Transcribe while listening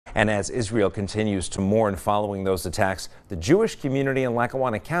And as Israel continues to mourn following those attacks, the Jewish community in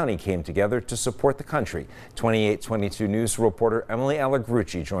Lackawanna County came together to support the country. 2822 News reporter Emily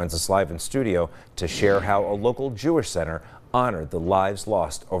Allegrucci joins us live in studio to share how a local Jewish center honored the lives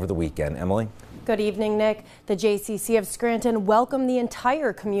lost over the weekend. Emily? Good evening, Nick. The JCC of Scranton welcomed the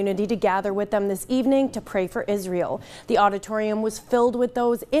entire community to gather with them this evening to pray for Israel. The auditorium was filled with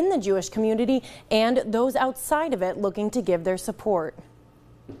those in the Jewish community and those outside of it looking to give their support.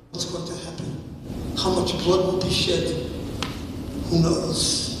 What's going to happen? How much blood will be shed? Who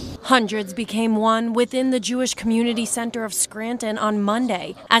knows? Hundreds became one within the Jewish Community Center of Scranton on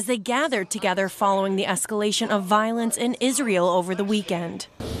Monday as they gathered together following the escalation of violence in Israel over the weekend.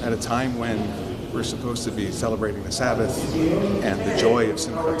 At a time when we're supposed to be celebrating the Sabbath and the joy of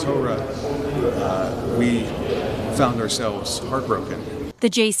Simchat Torah, we found ourselves heartbroken. The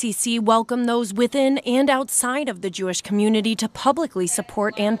JCC welcomed those within and outside of the Jewish community to publicly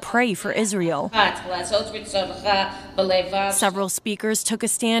support and pray for Israel. Several speakers took a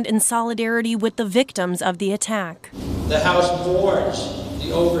stand in solidarity with the victims of the attack. The House mourns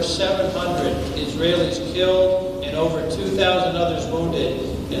the over 700 Israelis killed and over 2,000 others wounded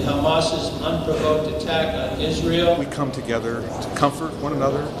in Hamas's unprovoked attack on Israel. We come together to comfort one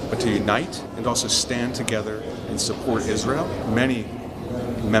another, but to unite and also stand together and support Israel. Many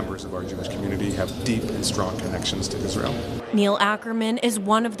members of our Jewish community have deep and strong connections to Israel. Neil Ackerman is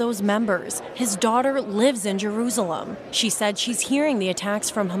one of those members. His daughter lives in Jerusalem. She said she's hearing the attacks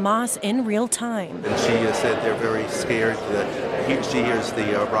from Hamas in real time. And she said they're very scared that she hears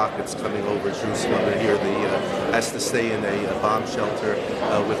the rockets coming over Jerusalem and has to stay in a bomb shelter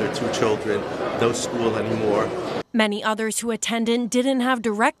with her two children, no school anymore. Many others who attended didn't have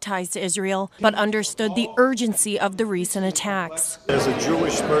direct ties to Israel, but understood the urgency of the recent attacks. As a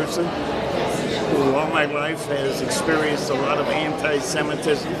Jewish person who all my life has experienced a lot of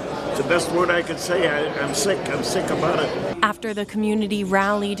anti-Semitism, the best word I could say, I'm sick about it. After the community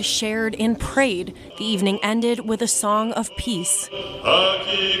rallied, shared, and prayed, the evening ended with a song of peace.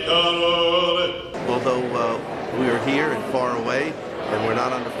 Although we are here and far away, and we're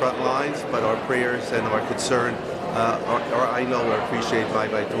not on the front lines, but our prayers and our concern I know are appreciated by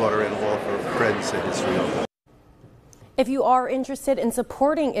my daughter and all of her friends in Israel. If you are interested in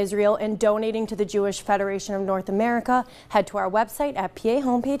supporting Israel and donating to the Jewish Federation of North America, head to our website at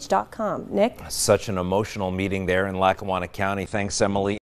PAHomepage.com. Nick? Such an emotional meeting there in Lackawanna County. Thanks, Emily.